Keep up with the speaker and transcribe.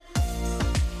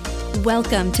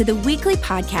Welcome to the weekly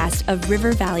podcast of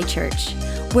River Valley Church.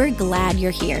 We're glad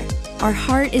you're here. Our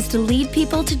heart is to lead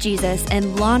people to Jesus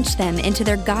and launch them into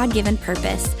their God-given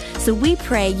purpose. So we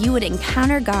pray you would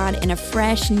encounter God in a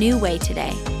fresh, new way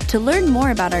today. To learn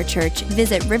more about our church,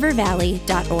 visit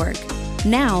rivervalley.org.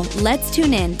 Now, let's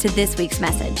tune in to this week's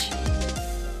message.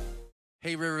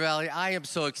 Hey, River Valley, I am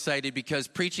so excited because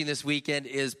preaching this weekend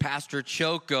is Pastor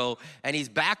Choco, and he's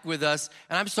back with us.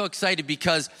 And I'm so excited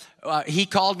because he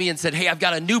called me and said, hey, I've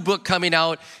got a new book coming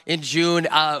out in June.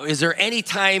 Is there any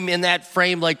time in that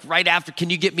frame, like right after, can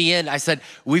you get me in? I said,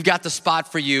 we've got the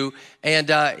spot for you.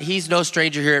 And he's no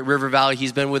stranger here at River Valley.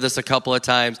 He's been with us a couple of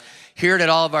times. Here at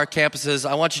all of our campuses,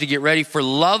 I want you to get ready for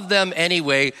Love Them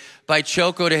Anyway by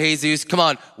Choco De Jesus. Come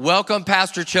on, welcome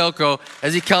Pastor Choco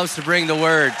as he comes to bring the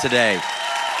word today.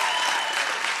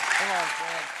 Come on,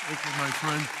 Fred. Thank you, my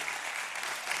friend.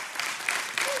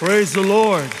 Praise the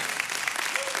Lord.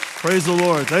 Praise the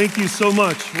Lord. Thank you so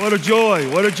much. What a joy.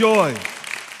 What a joy.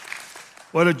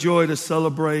 What a joy to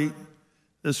celebrate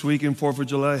this weekend, 4th of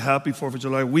July. Happy 4th of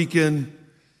July weekend.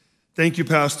 Thank you,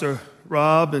 Pastor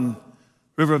Rob and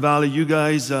River Valley. You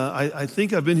guys, I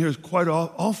think I've been here quite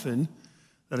often.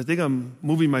 That I think I'm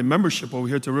moving my membership over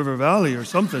here to River Valley or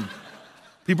something.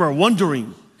 People are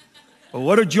wondering. But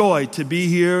what a joy to be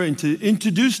here and to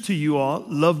introduce to you all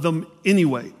Love Them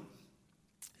Anyway.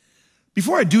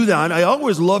 Before I do that, I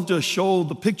always love to show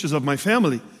the pictures of my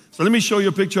family. So let me show you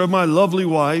a picture of my lovely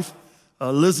wife,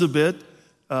 Elizabeth.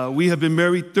 We have been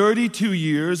married 32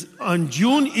 years. On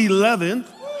June 11th,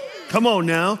 come on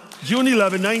now, June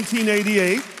 11,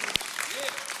 1988.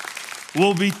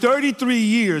 Will be 33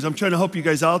 years. I'm trying to help you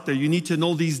guys out there. You need to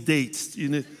know these dates.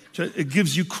 It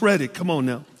gives you credit. Come on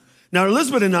now. Now,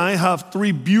 Elizabeth and I have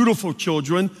 3 beautiful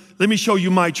children. Let me show you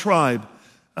my tribe.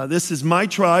 This is my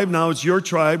tribe. Now it's your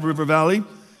tribe, River Valley.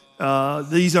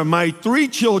 These are my 3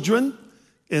 children,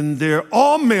 and they're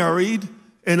all married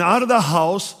and out of the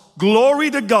house.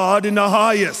 Glory to God in the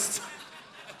highest.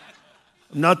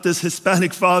 I'm not this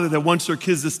Hispanic father that wants their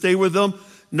kids to stay with them.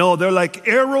 No, they're like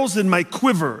arrows in my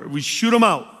quiver. We shoot them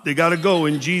out. They got to go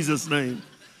in Jesus' name.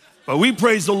 But we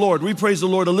praise the Lord. We praise the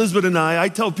Lord. Elizabeth and I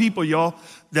tell people, y'all,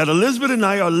 that Elizabeth and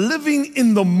I are living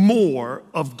in the more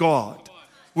of God.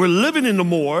 We're living in the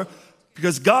more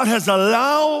because God has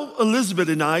allowed Elizabeth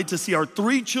and I to see our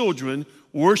 3 children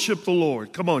worship the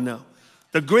Lord. Come on now.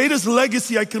 The greatest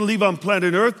legacy I can leave on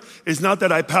planet Earth is not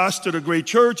that I pastored a great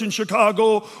church in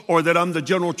Chicago or that I'm the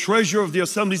general treasurer of the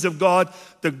Assemblies of God.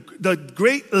 The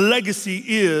great legacy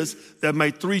is that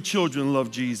my 3 children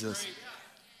love Jesus.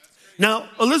 Now,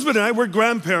 Elizabeth and I, we're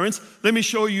grandparents. Let me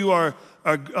show you our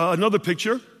another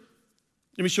picture.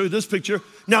 Let me show you this picture.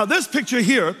 Now, this picture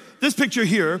here,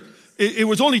 it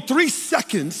was only 3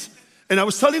 seconds. And I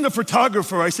was telling the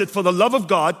photographer, I said, for the love of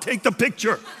God, take the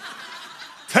picture.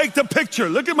 Take the picture.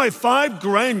 Look at my 5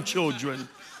 grandchildren.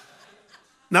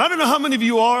 Now, I don't know how many of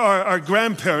you are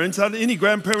grandparents. Any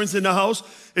grandparents in the house?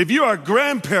 If you are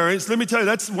grandparents, let me tell you,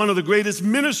 that's one of the greatest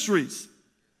ministries.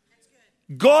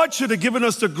 God should have given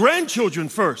us the grandchildren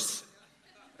first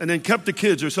and then kept the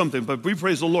kids or something, but we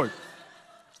praise the Lord.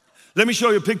 Let me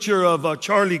show you a picture of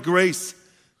Charlie Grace.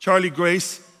 Charlie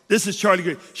Grace. This is Charlie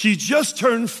Grace. She just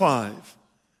turned 5.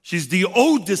 She's the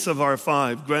oldest of our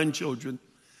 5 grandchildren.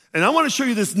 And I want to show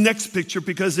you this next picture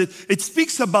because it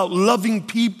speaks about loving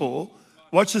people.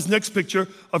 Watch this next picture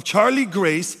of Charlie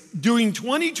Grace. During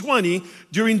 2020,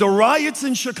 during the riots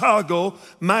in Chicago,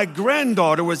 my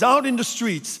granddaughter was out in the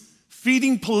streets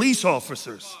feeding police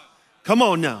officers. Come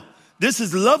on now. This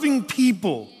is loving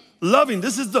people. Loving.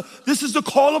 This is the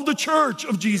call of the church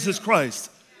of Jesus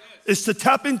Christ. It's to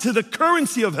tap into the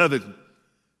currency of heaven,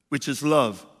 which is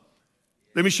love.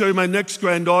 Let me show you my next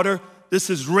granddaughter. This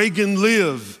is Reagan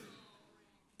Liv.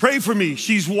 Pray for me.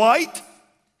 She's white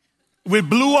with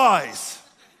blue eyes.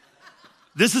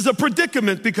 This is a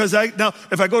predicament because now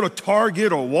if I go to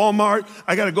Target or Walmart,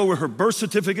 I got to go with her birth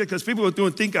certificate because people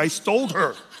would think I stole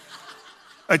her.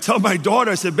 I tell my daughter,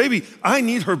 I said, baby, I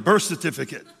need her birth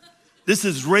certificate. This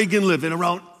is Reagan Liv. And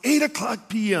around 8 o'clock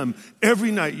p.m. every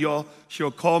night, y'all,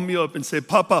 she'll call me up and say,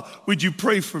 Papa, would you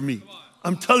pray for me?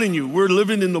 I'm telling you, we're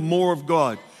living in the more of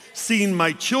God. Seeing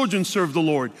my children serve the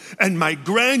Lord and my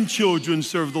grandchildren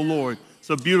serve the Lord. It's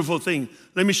a beautiful thing.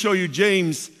 Let me show you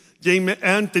James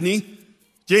Anthony.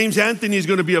 James Anthony is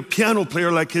going to be a piano player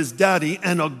like his daddy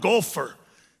and a golfer.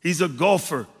 He's a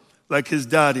golfer like his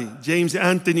daddy. James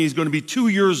Anthony is going to be 2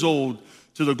 years old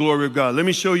to the glory of God. Let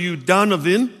me show you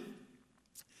Donovan.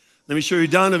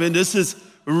 This is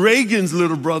Reagan's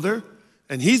little brother,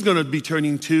 and he's going to be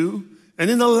turning 2. And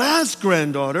then the last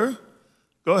granddaughter,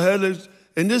 go ahead,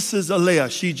 and this is Alea.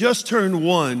 She just turned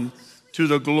 1 to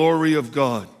the glory of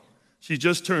God. She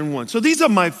just turned 1. So these are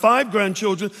my 5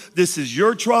 grandchildren. This is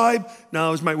your tribe.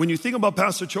 Now, when you think about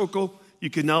Pastor Choco, you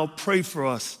can now pray for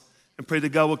us and pray that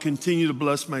God will continue to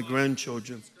bless my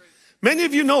grandchildren. Many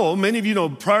of you know,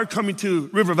 prior to coming to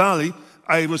River Valley,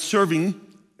 I was serving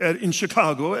in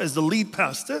Chicago as the lead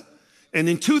pastor. And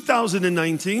in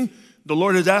 2019, the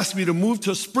Lord has asked me to move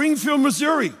to Springfield,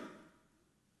 Missouri.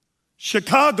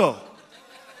 Chicago.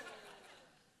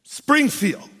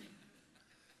 Springfield.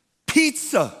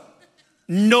 Pizza.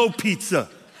 No pizza.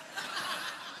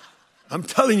 I'm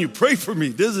telling you, pray for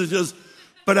me.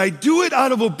 But I do it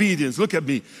out of obedience. Look at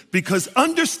me. Because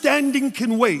understanding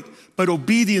can wait, but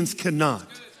obedience cannot.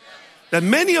 That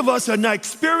many of us are not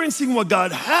experiencing what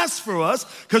God has for us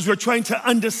because we're trying to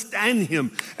understand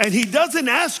Him. And He doesn't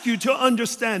ask you to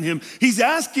understand Him. He's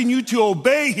asking you to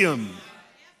obey Him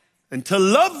and to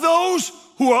love those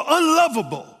who are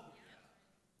unlovable.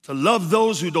 To love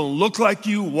those who don't look like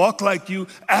you, walk like you,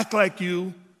 act like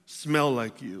you, smell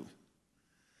like you.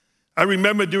 I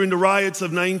remember during the riots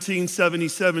of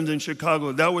 1977 in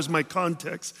Chicago, that was my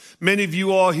context. Many of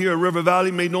you all here at River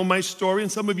Valley may know my story,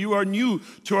 and some of you are new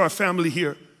to our family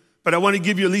here. But I want to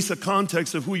give you at least a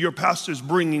context of who your pastor is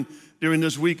bringing during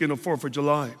this weekend of 4th of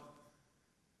July.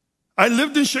 I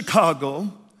lived in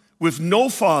Chicago with no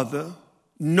father,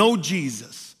 no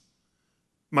Jesus.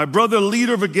 My brother,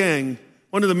 leader of a gang,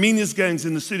 one of the meanest gangs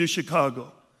in the city of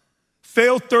Chicago,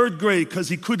 failed 3rd grade because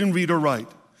he couldn't read or write.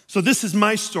 So this is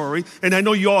my story, and I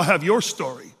know you all have your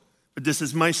story, but this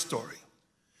is my story.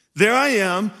 There I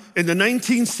am in the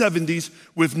 1970s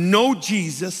with no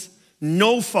Jesus,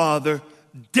 no father,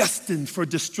 destined for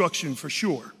destruction for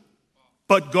sure.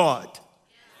 But God.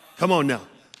 Come on now.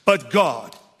 But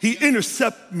God. He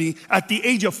intercepted me at the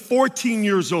age of 14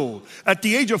 years old. At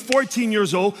the age of 14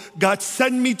 years old, God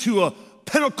sent me to a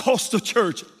Pentecostal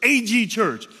church, AG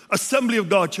Church, Assembly of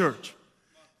God Church.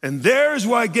 And there's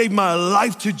where I gave my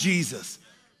life to Jesus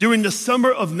during the summer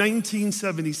of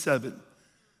 1977.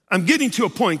 I'm getting to a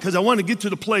point because I want to get to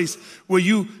the place where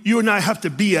you and I have to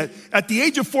be at. At the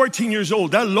age of 14 years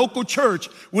old, that local church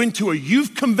went to a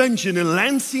youth convention in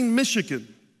Lansing,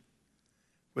 Michigan,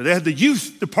 where they had the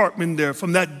youth department there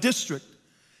from that district.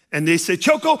 And they said,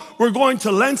 Choco, we're going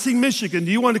to Lansing, Michigan.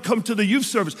 Do you want to come to the youth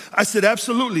service? I said,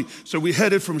 absolutely. So we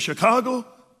headed from Chicago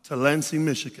to Lansing,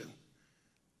 Michigan.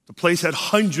 The place had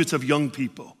hundreds of young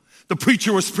people. The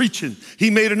preacher was preaching. He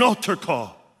made an altar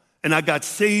call, and I got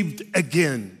saved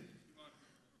again.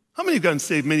 How many have gotten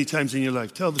saved many times in your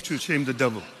life? Tell the truth, shame the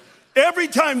devil. Every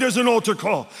time there's an altar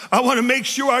call, I want to make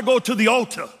sure I go to the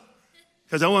altar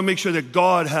because I want to make sure that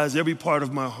God has every part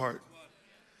of my heart.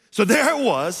 So there I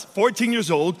was, 14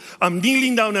 years old. I'm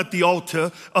kneeling down at the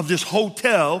altar of this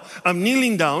hotel. I'm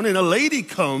kneeling down, and a lady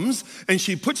comes, and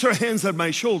she puts her hands on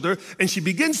my shoulder, and she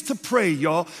begins to pray,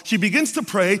 y'all. She begins to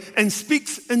pray and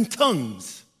speaks in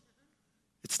tongues.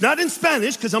 It's not in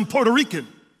Spanish, because I'm Puerto Rican.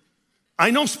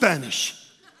 I know Spanish.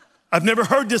 I've never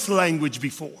heard this language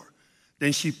before.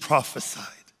 Then she prophesied,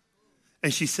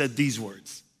 and she said these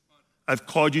words. I've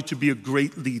called you to be a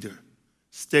great leader.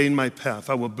 Stay in my path.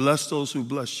 I will bless those who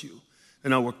bless you,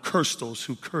 and I will curse those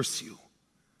who curse you.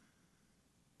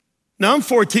 Now I'm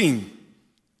 14.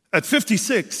 At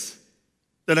 56,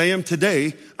 that I am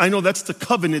today, I know that's the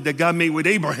covenant that God made with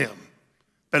Abraham.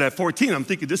 But at 14, I'm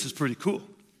thinking this is pretty cool.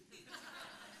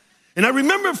 And I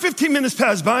remember 15 minutes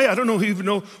passed by. I don't even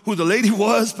know who the lady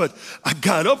was, but I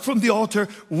got up from the altar,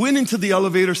 went into the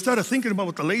elevator, started thinking about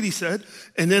what the lady said.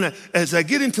 And then as I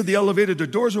get into the elevator, the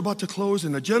doors are about to close,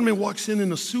 and a gentleman walks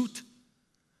in a suit.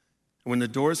 And when the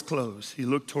doors closed, he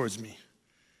looked towards me,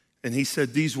 and he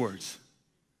said these words,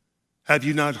 have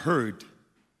you not heard?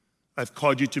 I've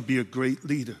called you to be a great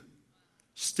leader.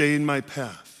 Stay in my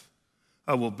path.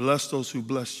 I will bless those who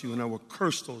bless you, and I will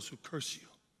curse those who curse you.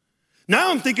 Now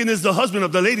I'm thinking it's the husband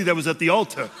of the lady that was at the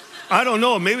altar. I don't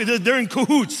know. Maybe they're in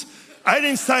cahoots. I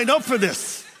didn't sign up for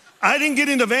this. I didn't get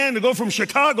in the van to go from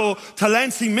Chicago to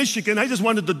Lansing, Michigan. I just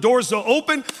wanted the doors to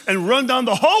open and run down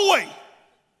the hallway.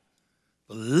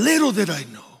 But little did I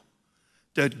know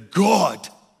that God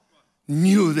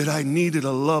knew that I needed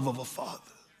a love of a father.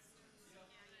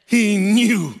 He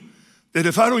knew that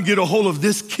if I don't get a hold of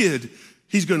this kid,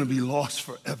 he's going to be lost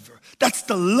forever. That's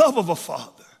the love of a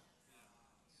father.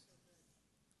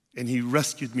 And he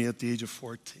rescued me at the age of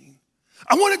 14.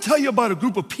 I want to tell you about a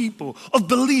group of people, of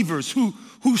believers who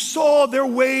saw their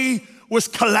way was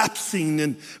collapsing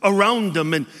and around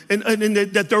them and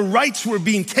that their rights were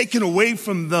being taken away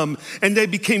from them. And they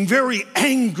became very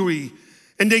angry.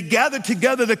 And they gathered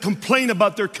together to complain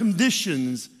about their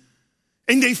conditions.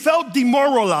 And they felt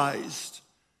demoralized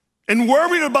and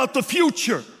worried about the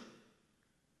future.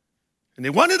 And they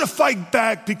wanted to fight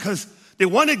back because they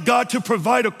wanted God to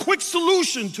provide a quick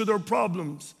solution to their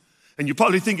problems. And you're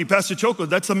probably thinking, Pastor Choco,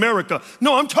 that's America.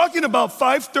 No, I'm talking about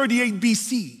 538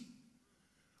 BC.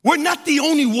 We're not the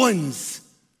only ones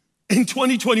in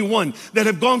 2021 that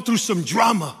have gone through some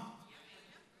drama.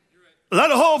 A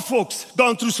lot of old folks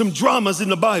gone through some dramas in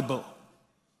the Bible.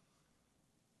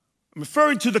 I'm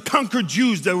referring to the conquered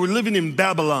Jews that were living in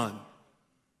Babylon.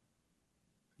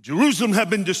 Jerusalem had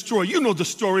been destroyed. You know the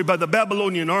story, by the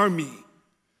Babylonian army.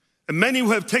 And many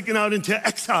who have taken out into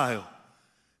exile.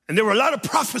 And there were a lot of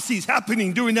prophecies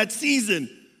happening during that season.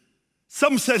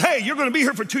 Some said, hey, you're going to be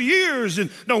here for 2 years, and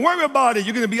don't worry about it.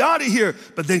 You're going to be out of here.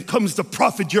 But then comes the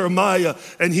prophet Jeremiah,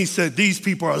 and he said, these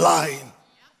people are lying.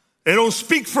 They don't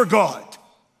speak for God.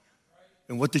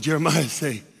 And what did Jeremiah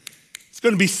say? It's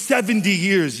going to be 70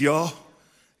 years, y'all.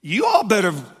 You all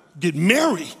better get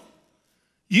married.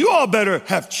 You all better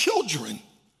have children,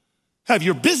 have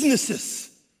your businesses,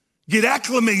 get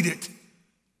acclimated.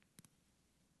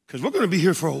 Because we're going to be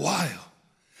here for a while.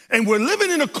 And we're living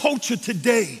in a culture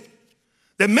today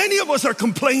that many of us are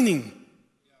complaining.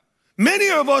 Many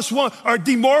of us are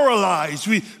demoralized.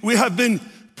 We have been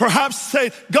perhaps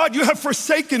say, God, you have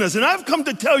forsaken us. And I've come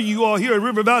to tell you all here at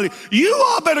River Valley, you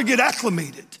all better get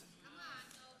acclimated.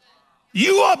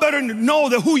 You all better know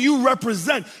that who you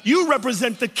represent. You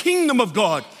represent the kingdom of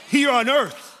God here on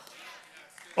earth.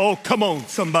 Oh, come on,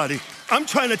 somebody. I'm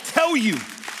trying to tell you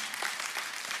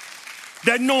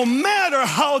that no matter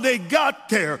how they got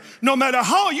there, no matter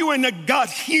how you and that got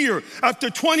here after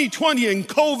 2020 and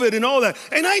COVID and all that,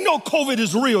 and I know COVID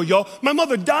is real, y'all. My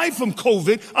mother died from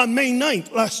COVID on May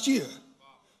 9th last year.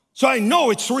 So I know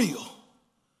it's real.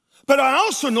 But I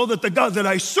also know that the God that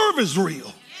I serve is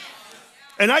real.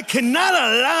 And I cannot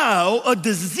allow a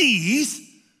disease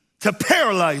to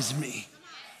paralyze me,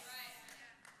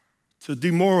 to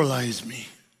demoralize me.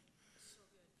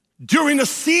 During the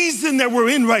season that we're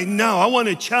in right now, I want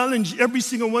to challenge every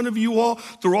single one of you all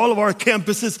through all of our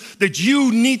campuses that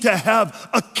you need to have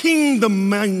a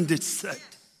kingdom-minded set.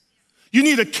 You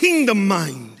need a kingdom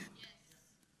mind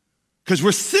because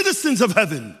we're citizens of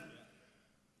heaven.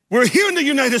 We're here in the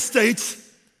United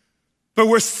States, but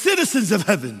we're citizens of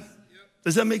heaven.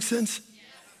 Does that make sense?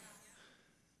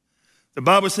 The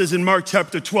Bible says in Mark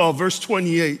chapter 12, verse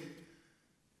 28,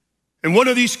 and one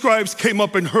of these scribes came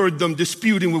up and heard them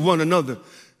disputing with one another,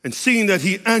 and seeing that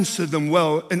he answered them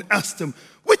well and asked them,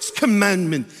 which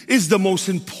commandment is the most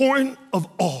important of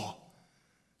all?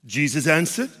 Jesus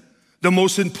answered, the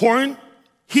most important,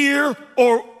 hear,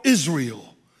 O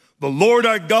Israel, the Lord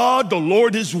our God, the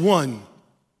Lord is one.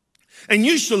 And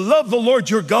you shall love the Lord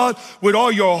your God with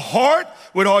all your heart,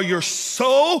 with all your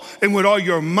soul, and with all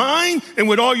your mind, and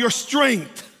with all your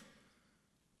strength.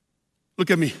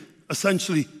 Look at me.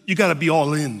 Essentially, you got to be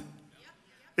all in.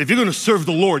 If you're going to serve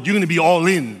the Lord, you're going to be all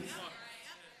in.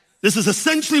 This is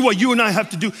essentially what you and I have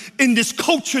to do in this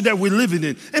culture that we're living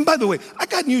in. And by the way, I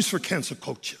got news for cancel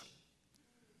culture.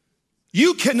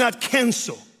 You cannot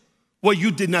cancel what you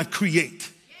did not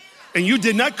create. And you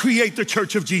did not create the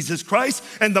church of Jesus Christ.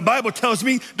 And the Bible tells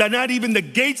me that not even the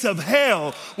gates of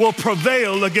hell will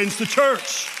prevail against the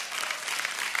church.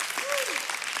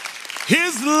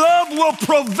 His love will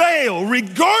prevail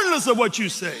regardless of what you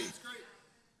say.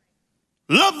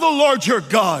 Love the Lord your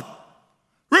God.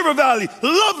 River Valley,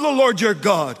 love the Lord your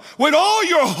God with all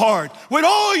your heart, with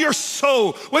all your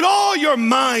soul, with all your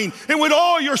mind, and with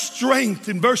all your strength.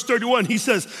 In verse 31, he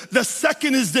says, the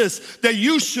second is this, that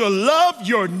you shall love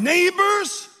your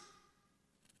neighbors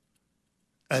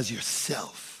as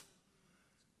yourself.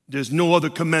 There's no other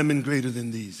commandment greater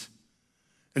than these.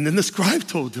 And then the scribe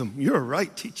told him, you're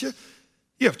right, teacher.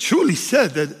 You have truly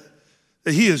said that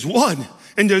he is one,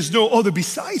 and there's no other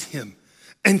beside him.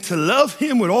 And to love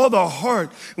him with all the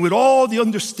heart, and with all the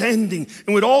understanding,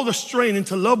 and with all the strength, and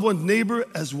to love one's neighbor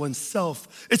as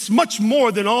oneself. It's much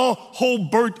more than all whole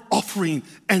burnt offering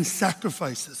and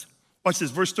sacrifices. Watch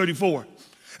this, verse 34.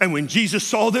 And when Jesus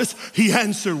saw this, he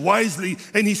answered wisely,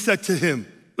 and he said to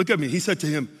him, look at me, he said to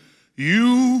him,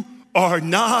 you are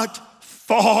not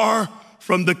far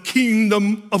from the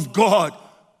kingdom of God.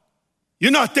 You're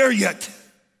not there yet.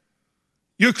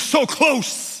 You're so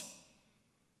close.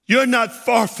 You're not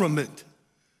far from it.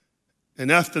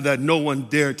 And after that, no one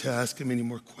dared to ask him any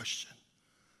more questions.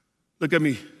 Look at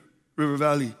me, River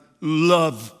Valley.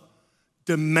 Love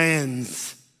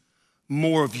demands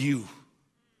more of you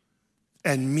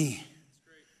and me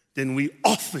than we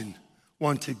often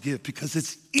want to give, because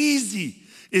it's easy.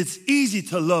 It's easy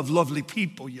to love lovely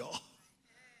people, y'all.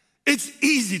 It's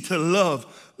easy to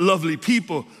love lovely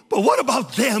people. But what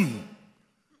about them?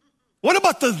 What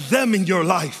about the them in your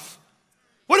life?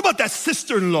 What about that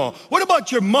sister-in-law? What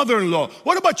about your mother-in-law?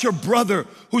 What about your brother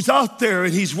who's out there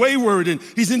and he's wayward and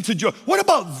he's into joy? What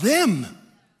about them?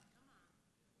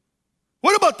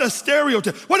 What about the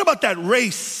stereotype? What about that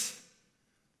race,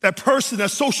 that person,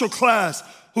 that social class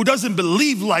who doesn't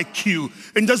believe like you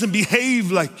and doesn't behave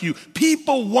like you?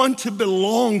 People want to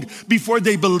belong before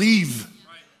they believe.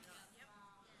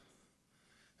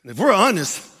 And if we're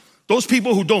honest, those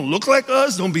people who don't look like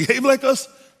us, don't behave like us,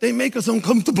 they make us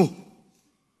uncomfortable.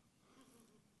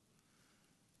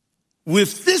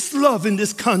 With this love in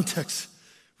this context,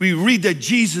 we read that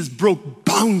Jesus broke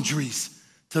boundaries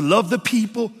to love the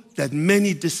people that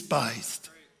many despised.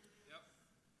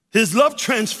 His love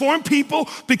transformed people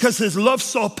because his love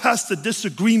saw past the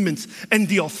disagreements and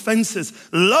the offenses.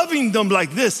 Loving them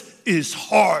like this is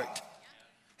hard.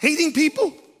 Hating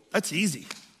people, that's easy.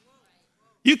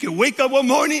 You can wake up one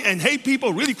morning and hate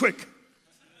people really quick.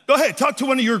 Go ahead, talk to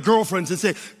one of your girlfriends and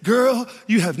say, girl,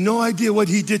 you have no idea what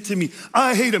he did to me.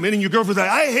 I hate him. And then your girlfriend's like,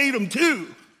 I hate him too.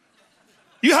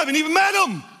 You haven't even met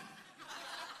him.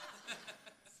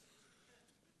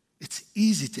 It's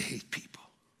easy to hate people.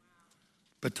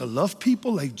 But to love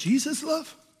people like Jesus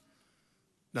loved,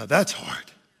 now that's hard.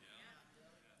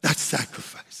 That's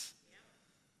sacrifice.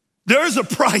 There's a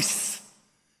price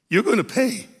you're going to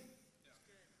pay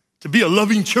to be a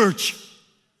loving church.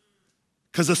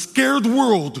 Because a scared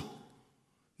world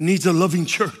needs a loving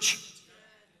church.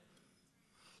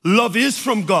 Love is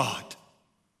from God.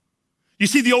 You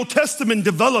see, the Old Testament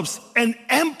develops and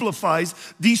amplifies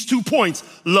these 2 points: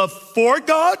 love for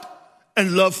God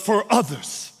and love for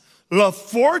others. Love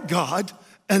for God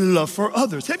and love for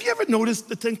others. Have you ever noticed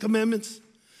the 10 Commandments?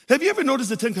 Have you ever noticed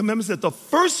the 10 Commandments that the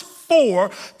first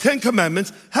 4 10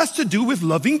 Commandments has to do with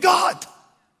loving God?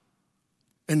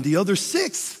 And the other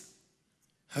 6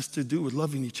 has to do with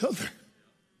loving each other.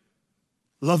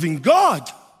 Loving God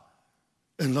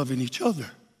and loving each other.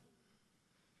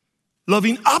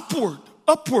 Loving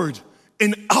upward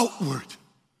and outward.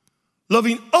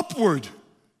 Loving upward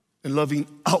and loving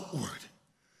outward.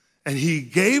 And he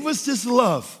gave us this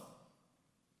love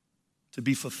to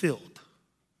be fulfilled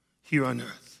here on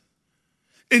earth.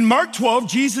 In Mark 12,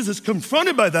 Jesus is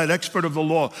confronted by that expert of the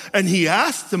law, and he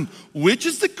asked him, which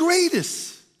is the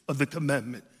greatest of the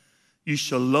commandment? You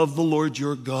shall love the Lord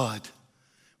your God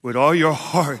with all your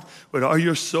heart, with all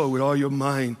your soul, with all your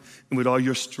mind, and with all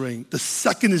your strength. The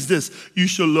second is this: you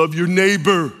shall love your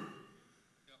neighbor.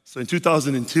 So in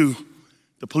 2002,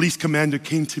 the police commander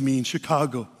came to me in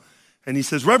Chicago, and he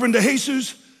says, Reverend De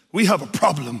Jesus, we have a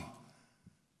problem.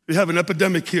 We have an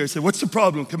epidemic here. I said, what's the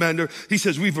problem, Commander? He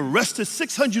says, we've arrested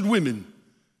 600 women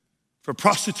for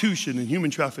prostitution and human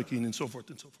trafficking and so forth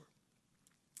and so forth.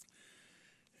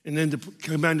 And then the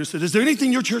commander said, is there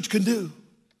anything your church can do?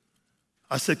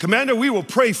 I said, Commander, we will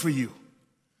pray for you.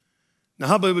 Now,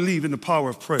 how many believe in the power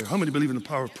of prayer? How many believe in the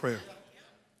power of prayer?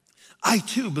 I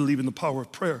too believe in the power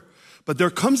of prayer. But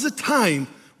there comes a time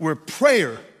where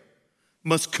prayer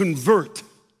must convert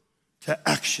to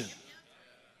action.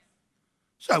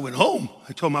 So I went home.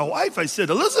 I told my wife, I said,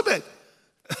 Elizabeth,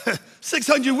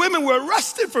 600 women were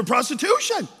arrested for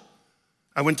prostitution.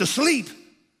 I went to sleep.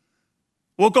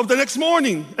 Woke up the next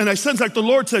morning, and I sensed like the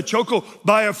Lord said, Choco,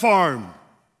 buy a farm.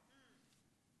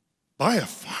 Buy a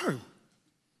farm?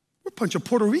 We're a bunch of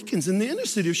Puerto Ricans in the inner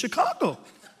city of Chicago.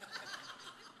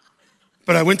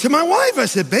 But I went to my wife. I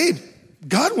said, babe,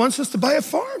 God wants us to buy a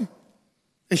farm.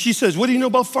 And she says, what do you know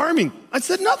about farming? I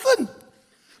said, nothing.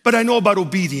 But I know about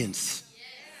obedience.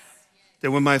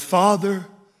 That when my father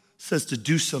says to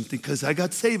do something, because I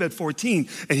got saved at 14,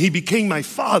 and he became my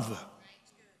father.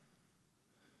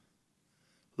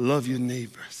 Love your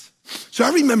neighbors. So I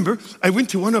remember I went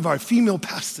to one of our female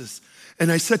pastors,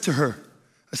 and I said to her,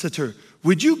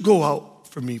 would you go out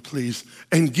for me, please,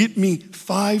 and get me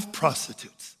 5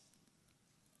 prostitutes?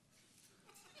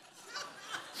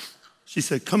 She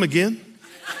said, come again?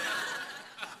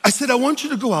 I said, I want you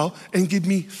to go out and give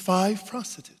me 5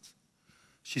 prostitutes.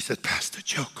 She said, Pastor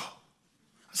Choco.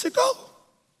 I said, go.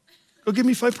 Go give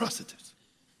me 5 prostitutes.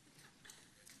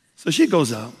 So she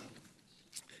goes out,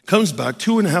 comes back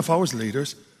 2.5 hours later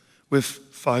with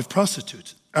 5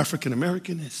 prostitutes. African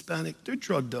American, Hispanic, they're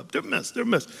drugged up, they're messed.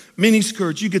 Mini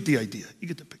skirts, you get the idea, you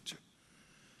get the picture.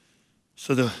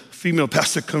 So the female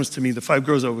pastor comes to me, the 5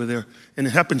 girls over there, and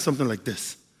it happened something like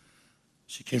this.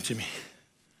 She came to me,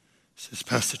 says,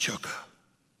 Pastor Choco,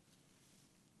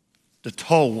 the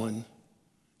tall one,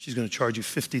 she's going to charge you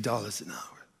 $50 an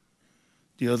hour.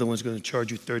 The other one's going to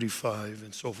charge you $35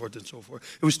 and so forth and so forth.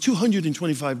 It was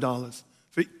 $225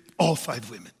 for all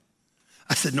 5 women.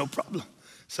 I said, no problem.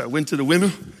 So I went to the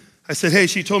women. I said, hey,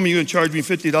 she told me you're going to charge me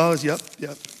 $50.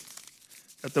 Yep.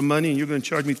 Got the money and you're going to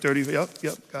charge me 30.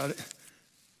 Yep, got it.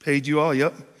 Paid you all,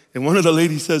 yep. And one of the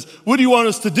ladies says, what do you want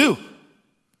us to do?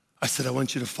 I said, I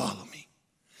want you to follow me.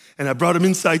 And I brought him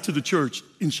inside to the church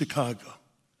in Chicago.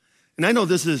 And I know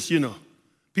this is,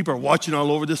 people are watching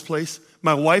all over this place.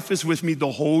 My wife is with me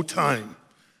the whole time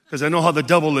because I know how the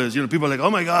devil is. People are like, oh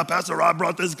my God, Pastor Rob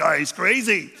brought this guy. He's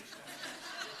crazy.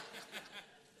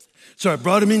 So I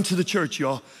brought him into the church,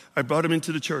 y'all. I brought him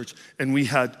into the church and we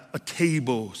had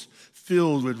tables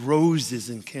filled with roses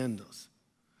and candles.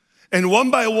 And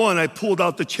one by one, I pulled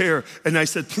out the chair and I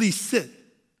said, please sit.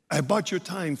 I bought your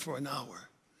time for an hour.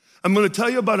 I'm going to tell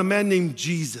you about a man named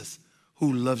Jesus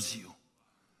who loves you.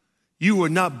 You were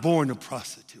not born a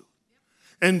prostitute.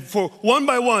 And for one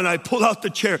by one, I pulled out the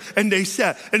chair and they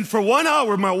sat. And for 1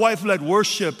 hour, my wife led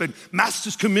worship and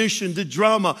Master's Commission, did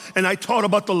drama. And I taught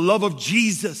about the love of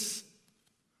Jesus.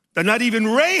 That not even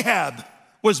Rahab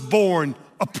was born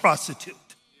a prostitute.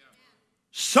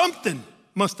 Something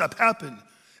must have happened.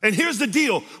 And here's the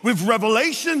deal. With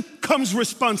revelation comes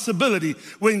responsibility.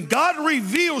 When God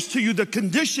reveals to you the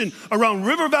condition around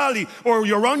River Valley or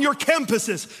around your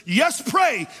campuses, yes,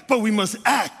 pray, but we must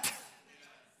act.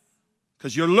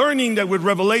 Because you're learning that with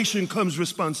revelation comes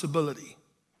responsibility.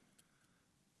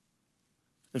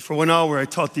 And for 1 hour, I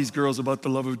taught these girls about the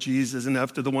love of Jesus. And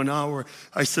after the 1 hour,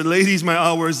 I said, ladies, my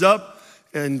hour is up.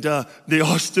 And they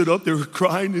all stood up. They were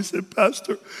crying. They said,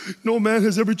 Pastor, no man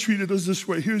has ever treated us this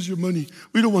way. Here's your money.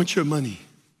 We don't want your money.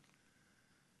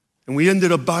 And we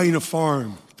ended up buying a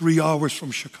farm 3 hours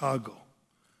from Chicago,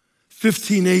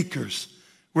 15 acres,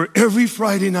 where every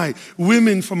Friday night,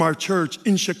 women from our church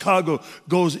in Chicago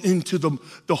goes into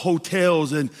the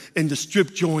hotels and the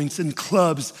strip joints and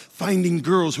clubs, finding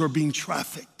girls who are being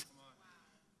trafficked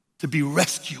to be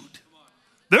rescued.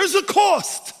 There's a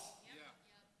cost.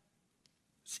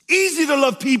 It's easy to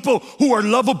love people who are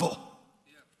lovable.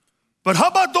 But how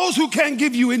about those who can't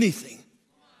give you anything?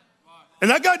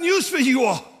 And I got news for you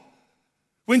all.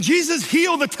 When Jesus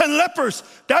healed the 10 lepers,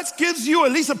 that gives you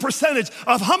at least a percentage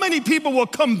of how many people will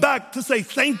come back to say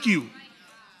thank you.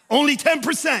 Only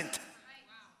 10%.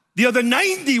 The other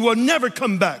 90 will never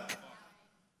come back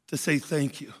to say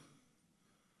thank you.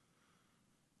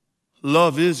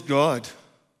 Love is God.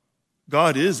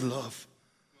 God is love.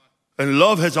 And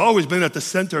love has always been at the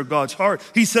center of God's heart.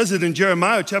 He says it in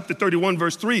Jeremiah chapter 31,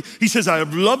 verse 3. He says, I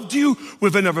have loved you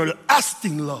with an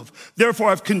everlasting love. Therefore,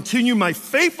 I've continued my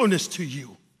faithfulness to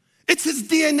you. It's his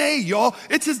DNA, y'all.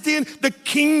 It's his DNA. The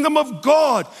kingdom of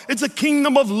God. It's a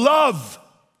kingdom of love.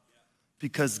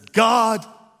 Because God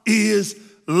is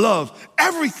love.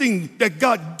 Everything that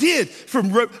God did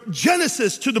from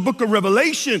Genesis to the book of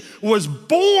Revelation was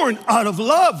born out of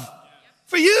love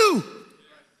for you.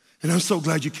 And I'm so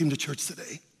glad you came to church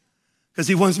today because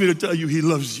he wants me to tell you he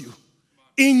loves you.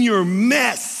 In your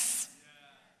mess,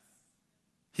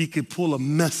 he could pull a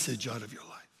message out of your life.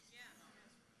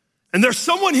 And there's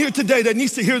someone here today that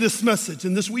needs to hear this message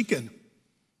in this weekend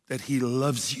that he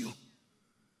loves you. And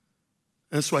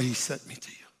that's why he sent me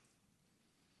to you.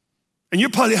 And you're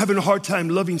probably having a hard time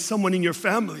loving someone in your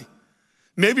family.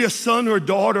 Maybe a son or a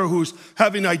daughter who's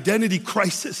having identity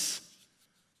crisis.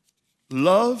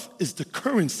 Love is the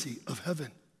currency of heaven.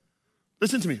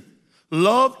 Listen to me.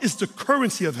 Love is the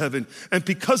currency of heaven. And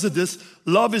because of this,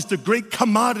 love is the great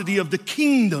commodity of the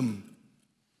kingdom.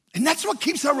 And that's what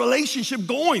keeps our relationship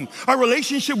going, our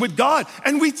relationship with God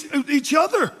and with each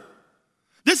other.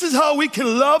 This is how we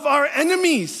can love our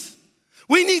enemies.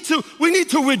 We need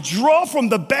to withdraw from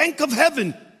the bank of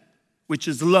heaven, which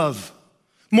is love.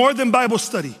 More than Bible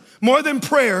study, more than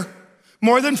prayer,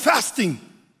 more than fasting.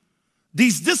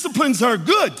 These disciplines are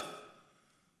good,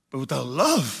 but without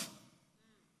love,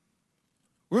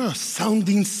 we're a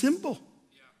sounding cymbal.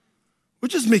 We're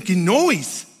just making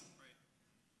noise.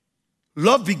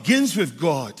 Love begins with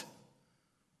God.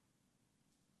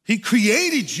 He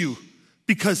created you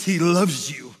because he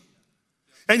loves you.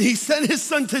 And he sent his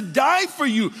son to die for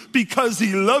you because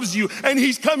he loves you. And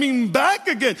he's coming back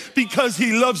again because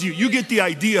he loves you. You get the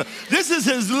idea. This is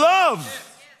his love.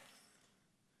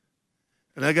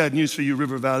 And I got news for you,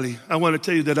 River Valley. I want to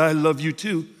tell you that I love you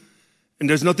too. And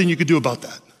there's nothing you can do about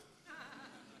that.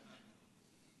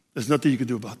 There's nothing you can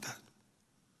do about that.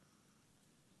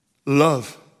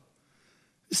 Love.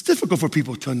 It's difficult for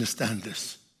people to understand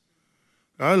this.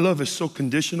 Our love is so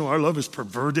conditional. Our love is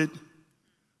perverted.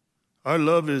 Our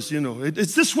love is,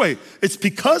 it's this way. It's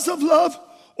because of love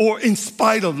or in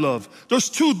spite of love. There's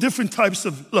two different types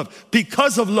of love.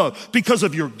 Because of love, because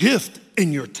of your gift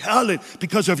and your talent,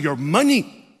 because of your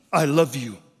money, I love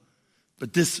you.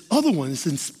 But this other one is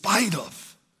in spite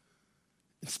of.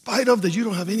 In spite of that you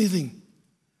don't have anything.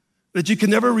 that you can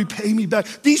never repay me back.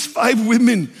 These 5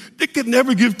 women, they could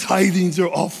never give tithings or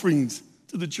offerings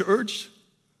to the church.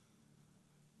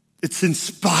 It's in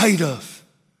spite of.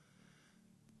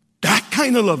 That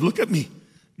kind of love, look at me.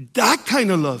 That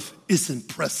kind of love is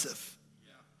impressive.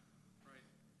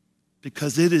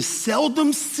 Because it is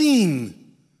seldom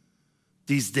seen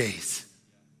these days.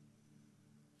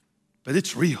 But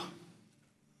it's real.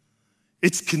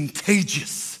 It's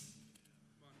contagious.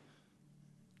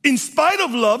 In spite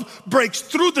of love, breaks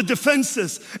through the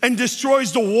defenses and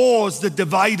destroys the walls that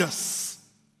divide us.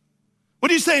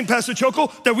 What are you saying, Pastor Choco?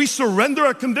 That we surrender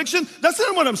our conviction? That's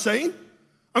not what I'm saying.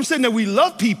 I'm saying that we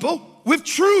love people with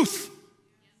truth.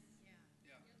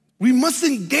 We must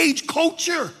engage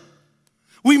culture.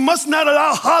 We must not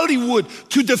allow Hollywood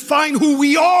to define who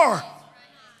we are.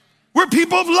 We're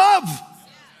people of love.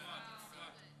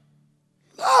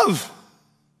 Love.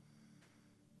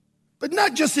 But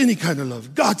not just any kind of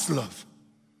love, God's love.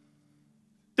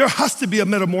 There has to be a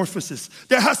metamorphosis.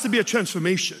 There has to be a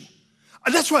transformation.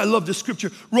 And that's why I love this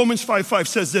scripture. Romans 5:5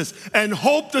 says this, and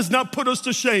hope does not put us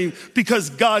to shame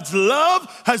because God's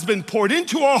love has been poured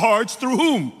into our hearts through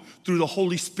whom? Through the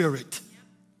Holy Spirit.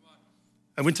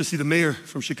 I went to see the mayor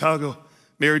from Chicago,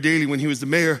 Mayor Daley, when he was the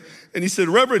mayor, and he said,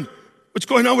 Reverend, what's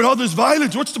going on with all this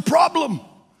violence? What's the problem?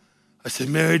 I said,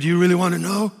 Mayor, do you really want to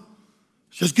know?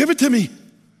 Just give it to me.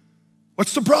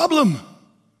 What's the problem?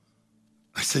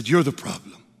 I said, you're the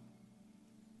problem.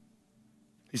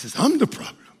 He says, I'm the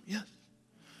problem. Yes.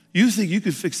 You think you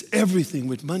could fix everything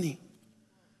with money.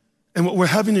 And what we're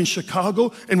having in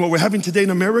Chicago and what we're having today in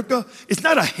America, it's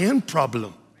not a hand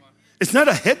problem. It's not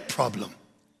a head problem.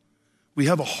 We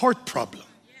have a heart problem.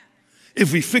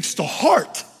 If we fix the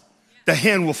heart, the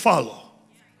hand will follow.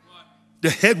 The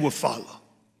head will follow.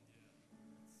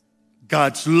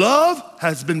 God's love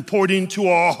has been poured into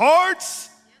our hearts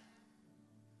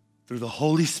through the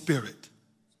Holy Spirit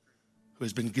who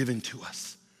has been given to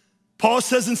us. Paul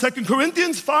says in 2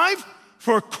 Corinthians 5,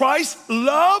 for Christ's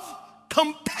love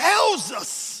compels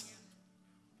us.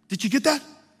 Did you get that?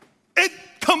 It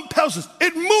compels us.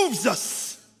 It moves us.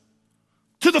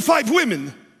 To the 5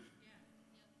 women,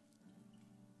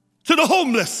 to the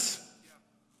homeless,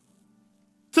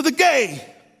 to the gay,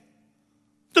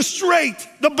 the straight,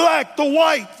 the black, the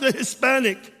white, the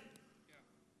Hispanic.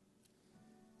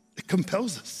 It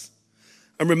compels us.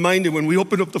 I'm reminded when we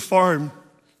opened up the farm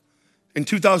in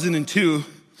 2002,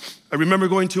 I remember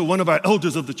going to one of our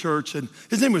elders of the church, and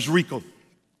his name was Rico,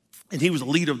 and he was a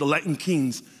leader of the Latin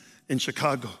Kings in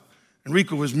Chicago. And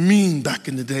Rico was mean back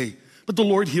in the day. But the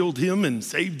Lord healed him and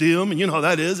saved him, and you know how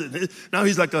that is. And now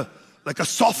he's like a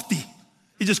softie.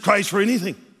 He just cries for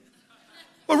anything.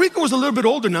 Well, Rico was a little bit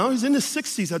older now. He's in his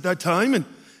 60s at that time. And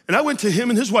I went to him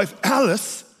and his wife,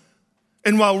 Alice.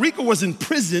 And while Rico was in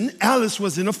prison, Alice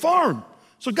was in a farm.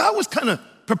 So God was kind of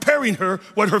preparing her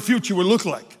what her future would look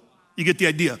like. You get the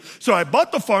idea. So I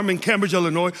bought the farm in Cambridge,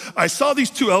 Illinois. I saw these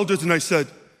 2 elders and I said,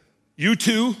 you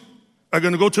 2 are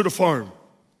going to go to the farm.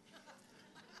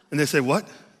 And they said, what?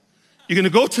 You're going to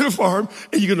go to the farm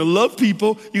and you're going to love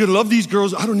people. You're going to love these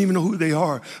girls. I don't even know who they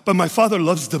are, but my father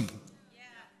loves them.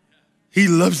 He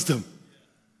loves them.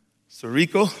 So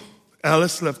Rico,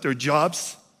 Alice left their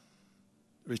jobs,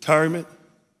 retirement,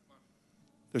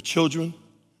 their children,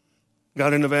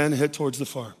 got in a van and head towards the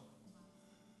farm.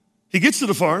 He gets to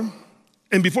the farm,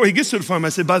 and before he gets to the farm, I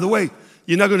said, by the way,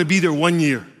 you're not going to be there 1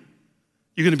 year.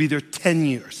 You're going to be there 10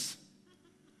 years.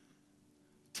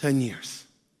 10 years.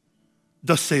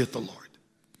 Thus saith the Lord.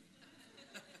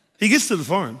 He gets to the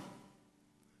farm.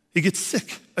 He gets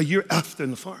sick a year after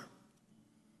in the farm.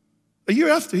 A year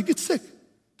after, he gets sick.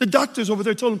 The doctors over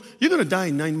there told him, you're going to die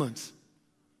in 9 months.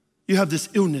 You have this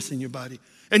illness in your body.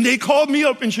 And they called me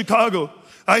up in Chicago.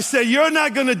 I said, you're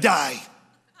not going to die.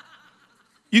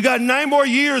 You got 9 more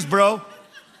years, bro.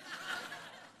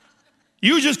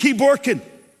 You just keep working.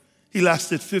 He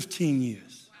lasted 15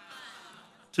 years.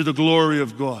 To the glory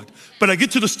of God. But I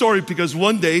get to the story because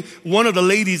one day, one of the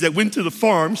ladies that went to the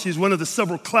farm, she's one of the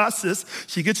several classes,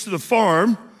 she gets to the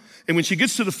farm, and when she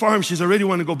gets to the farm, she's already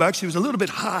wanting to go back. She was a little bit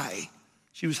high.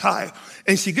 She was high.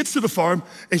 And she gets to the farm,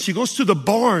 and she goes to the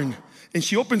barn, and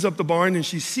she opens up the barn, and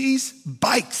she sees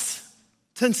bikes,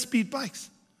 10-speed bikes.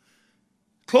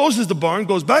 Closes the barn,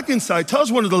 goes back inside,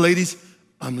 tells one of the ladies,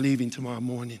 I'm leaving tomorrow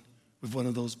morning with one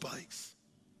of those bikes.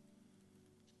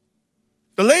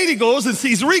 The lady goes and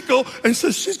sees Rico and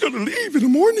says she's going to leave in the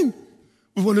morning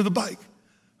with one of the bike.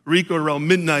 Rico, around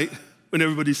midnight, when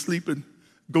everybody's sleeping,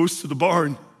 goes to the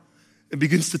barn and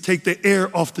begins to take the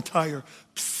air off the tire.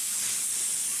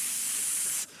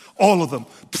 Psst, all of them.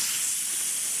 Psst.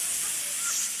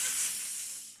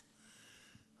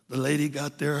 The lady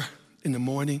got there in the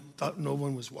morning, thought no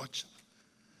one was watching.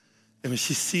 And when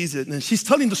she sees it, and then she's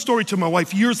telling the story to my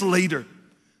wife years later,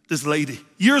 this lady.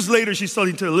 Years later, she's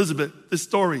telling to Elizabeth this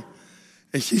story.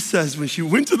 And she says when she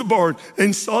went to the barn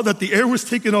and saw that the air was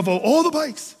taken off of all the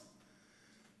bikes,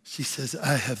 she says,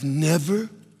 I have never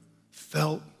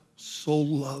felt so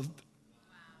loved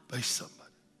by somebody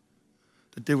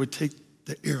that they would take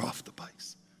the air off the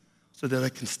bikes so that I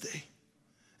can stay.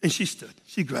 And she stood.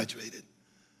 She graduated.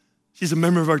 She's a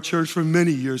member of our church for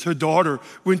many years. Her daughter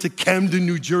went to Camden,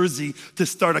 New Jersey to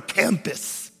start a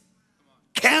campus.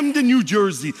 Camden, New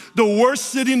Jersey, the worst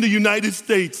city in the United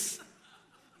States.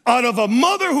 Out of a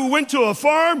mother who went to a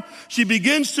farm, she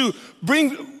begins to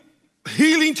bring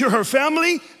healing to her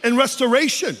family and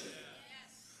restoration.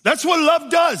 That's what love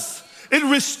does. It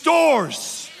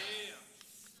restores.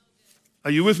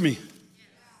 Are you with me?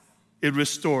 It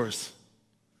restores.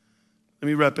 Let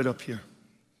me wrap it up here.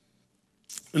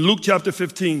 In Luke chapter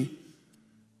 15,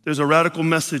 there's a radical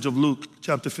message of Luke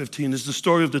chapter 15. It's the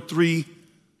story of the 3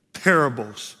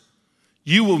 parables.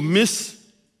 You will miss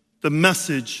the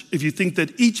message if you think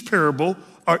that each parable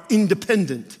are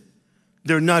independent.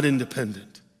 They're not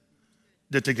independent.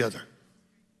 They're together.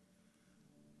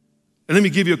 And let me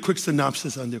give you a quick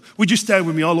synopsis on there. Would you stand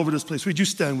with me all over this place? Would you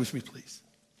stand with me, please?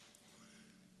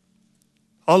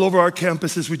 All over our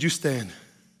campuses, would you stand?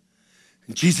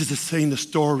 And Jesus is saying the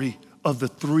story of the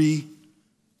 3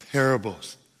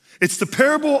 parables. It's the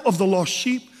parable of the lost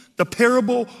sheep, the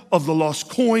parable of the lost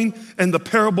coin, and the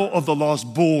parable of the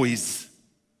lost boys.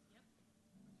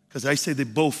 Because I say they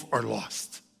both are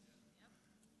lost.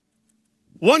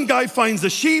 One guy finds the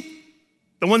sheep,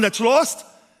 the one that's lost,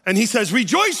 and he says,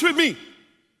 rejoice with me,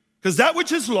 because that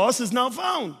which is lost is now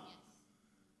found.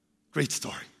 Great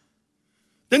story.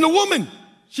 Then the woman,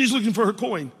 she's looking for her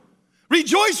coin.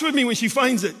 Rejoice with me when she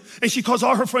finds it. And she calls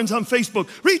all her friends on Facebook,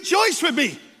 rejoice with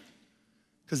me,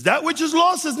 because that which is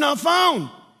lost is now found.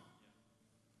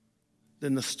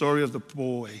 Then the story of the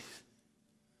boy.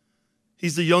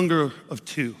 He's the younger of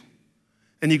 2.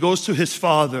 And he goes to his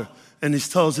father and he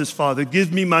tells his father,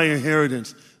 give me my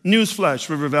inheritance. Newsflash,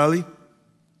 River Valley.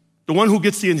 The one who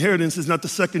gets the inheritance is not the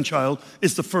second child,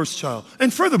 it's the first child.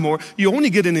 And furthermore, you only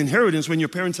get an inheritance when your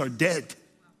parents are dead.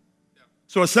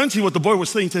 So essentially what the boy was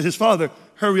saying to his father,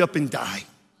 hurry up and die.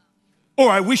 Or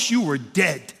I wish you were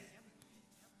dead.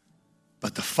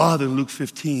 But the father in Luke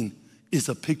 15 is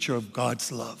a picture of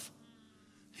God's love.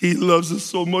 He loves us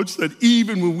so much that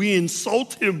even when we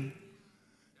insult him,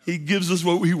 he gives us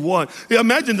what we want.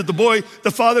 Imagine that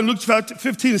the father in Luke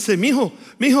 15 say,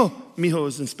 mijo,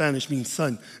 is in Spanish, means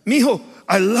son. Mijo,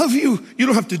 I love you. You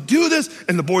don't have to do this.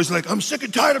 And the boy's like, I'm sick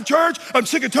and tired of church. I'm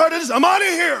sick and tired of this. I'm out of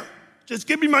here. Just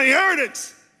give me my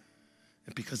inheritance.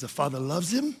 And because the father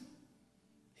loves him,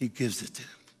 he gives it to him.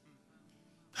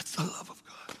 That's the love of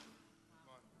God.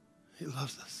 He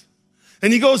loves us.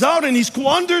 And he goes out and he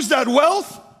squanders that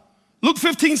wealth. Luke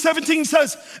 15:17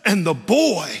 says, and the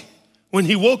boy, when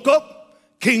he woke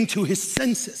up, came to his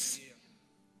senses.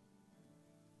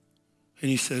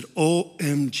 And he said,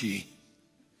 OMG,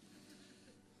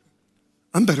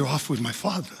 I'm better off with my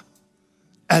father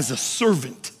as a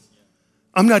servant.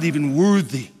 I'm not even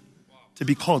worthy to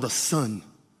be called a son.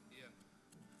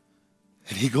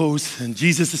 And he goes, and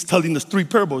Jesus is telling us 3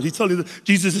 parables.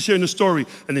 Jesus is sharing the story.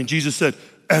 And then Jesus said,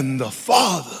 and the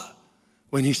father,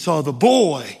 when he saw the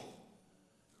boy,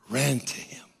 ran to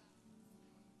him.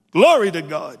 Glory to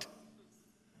God.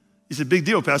 It's a big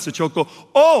deal, Pastor Choco.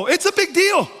 Oh, it's a big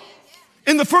deal.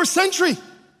 In the first century,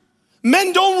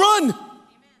 men don't run.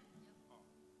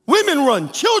 Women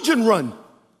run, children run.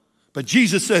 But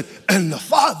Jesus said, and the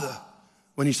father,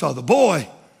 when he saw the boy,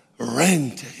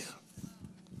 ran to him.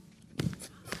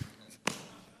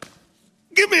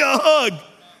 Give me a hug.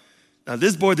 Now,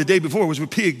 this boy the day before was with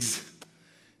pigs.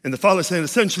 And the father said,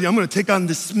 essentially, I'm going to take on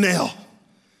this smell.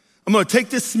 I'm going to take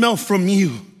this smell from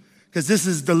you because this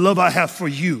is the love I have for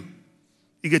you.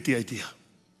 You get the idea.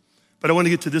 But I want to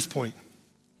get to this point.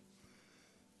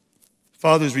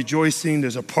 Father's rejoicing.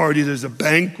 There's a party. There's a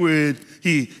banquet.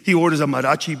 He orders a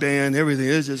mariachi band. Everything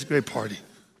is just a great party.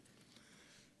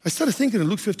 I started thinking in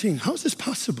Luke 15, how is this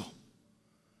possible?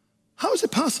 How is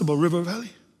it possible, River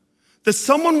Valley? That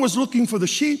someone was looking for the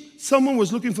sheep, someone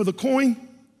was looking for the coin,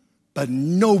 but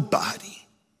nobody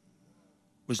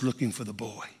was looking for the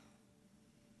boy.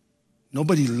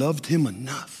 Nobody loved him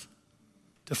enough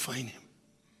to find him.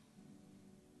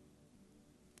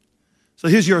 So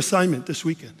here's your assignment this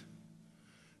weekend.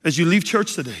 As you leave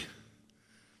church today,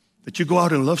 that you go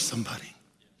out and love somebody.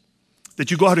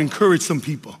 That you go out and encourage some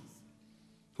people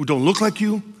who don't look like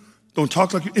you, don't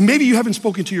talk like you. And maybe you haven't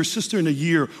spoken to your sister in a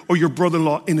year or your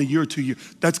brother-in-law in a year or 2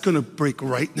 years. That's going to break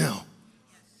right now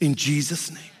in Jesus'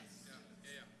 name.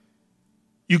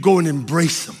 You go and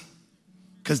embrace them,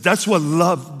 because that's what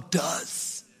love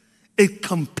does. It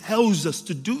compels us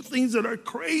to do things that are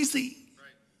crazy.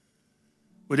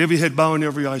 With every head bowed and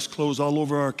every eyes closed all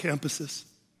over our campuses.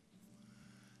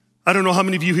 I don't know how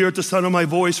many of you here at the sound of my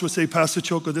voice would say, Pastor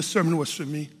Choco, this sermon was for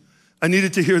me. I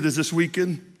needed to hear this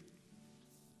weekend.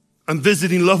 I'm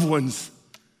visiting loved ones.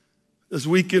 This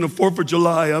weekend of 4th of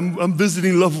July, I'm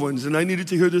visiting loved ones, and I needed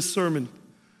to hear this sermon.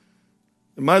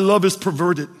 And my love is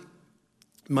perverted.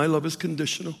 My love is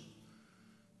conditional.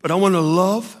 But I want to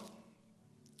love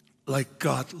like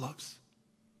God loves.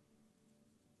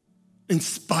 In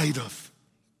spite of.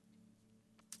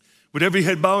 With every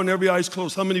head bowed and every eyes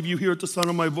closed, how many of you here at the sound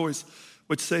of my voice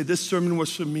would say, this sermon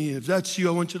was for me? If that's you,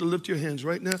 I want you to lift your hands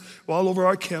right now. All over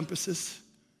our campuses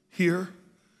here.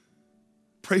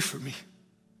 Pray for me.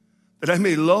 That I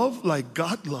may love like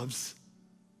God loves.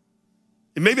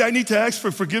 And maybe I need to ask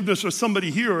for forgiveness for somebody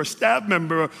here, or a staff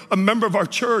member, or a member of our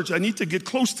church. I need to get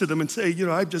close to them and say,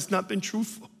 I've just not been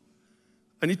truthful.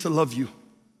 I need to love you.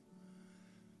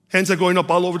 Hands are going up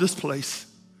all over this place.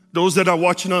 Those that are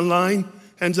watching online,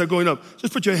 hands are going up.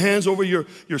 Just put your hands over your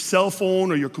cell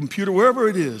phone or your computer, wherever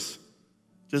it is.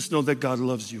 Just know that God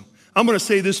loves you. I'm going to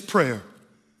say this prayer.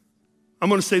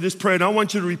 And I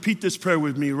want you to repeat this prayer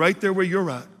with me right there where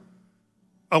you're at.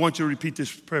 I want you to repeat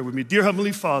this prayer with me. Dear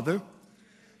Heavenly Father,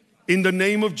 in the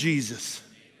name of Jesus,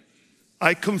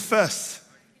 I confess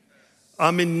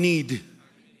I'm in need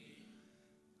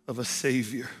of a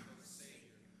Savior.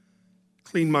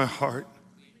 Clean my heart.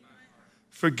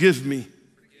 Forgive me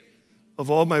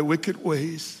of all my wicked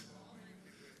ways.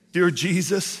 Dear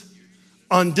Jesus,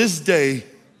 on this day,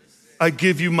 I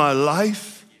give you my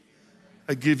life.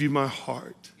 I give you my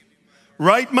heart.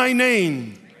 Write my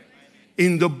name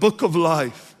in the book of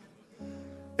life.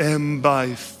 And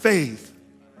by faith,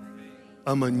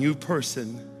 I'm a new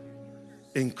person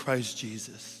in Christ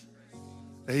Jesus.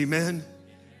 Amen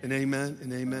and amen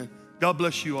and amen. God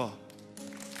bless you all.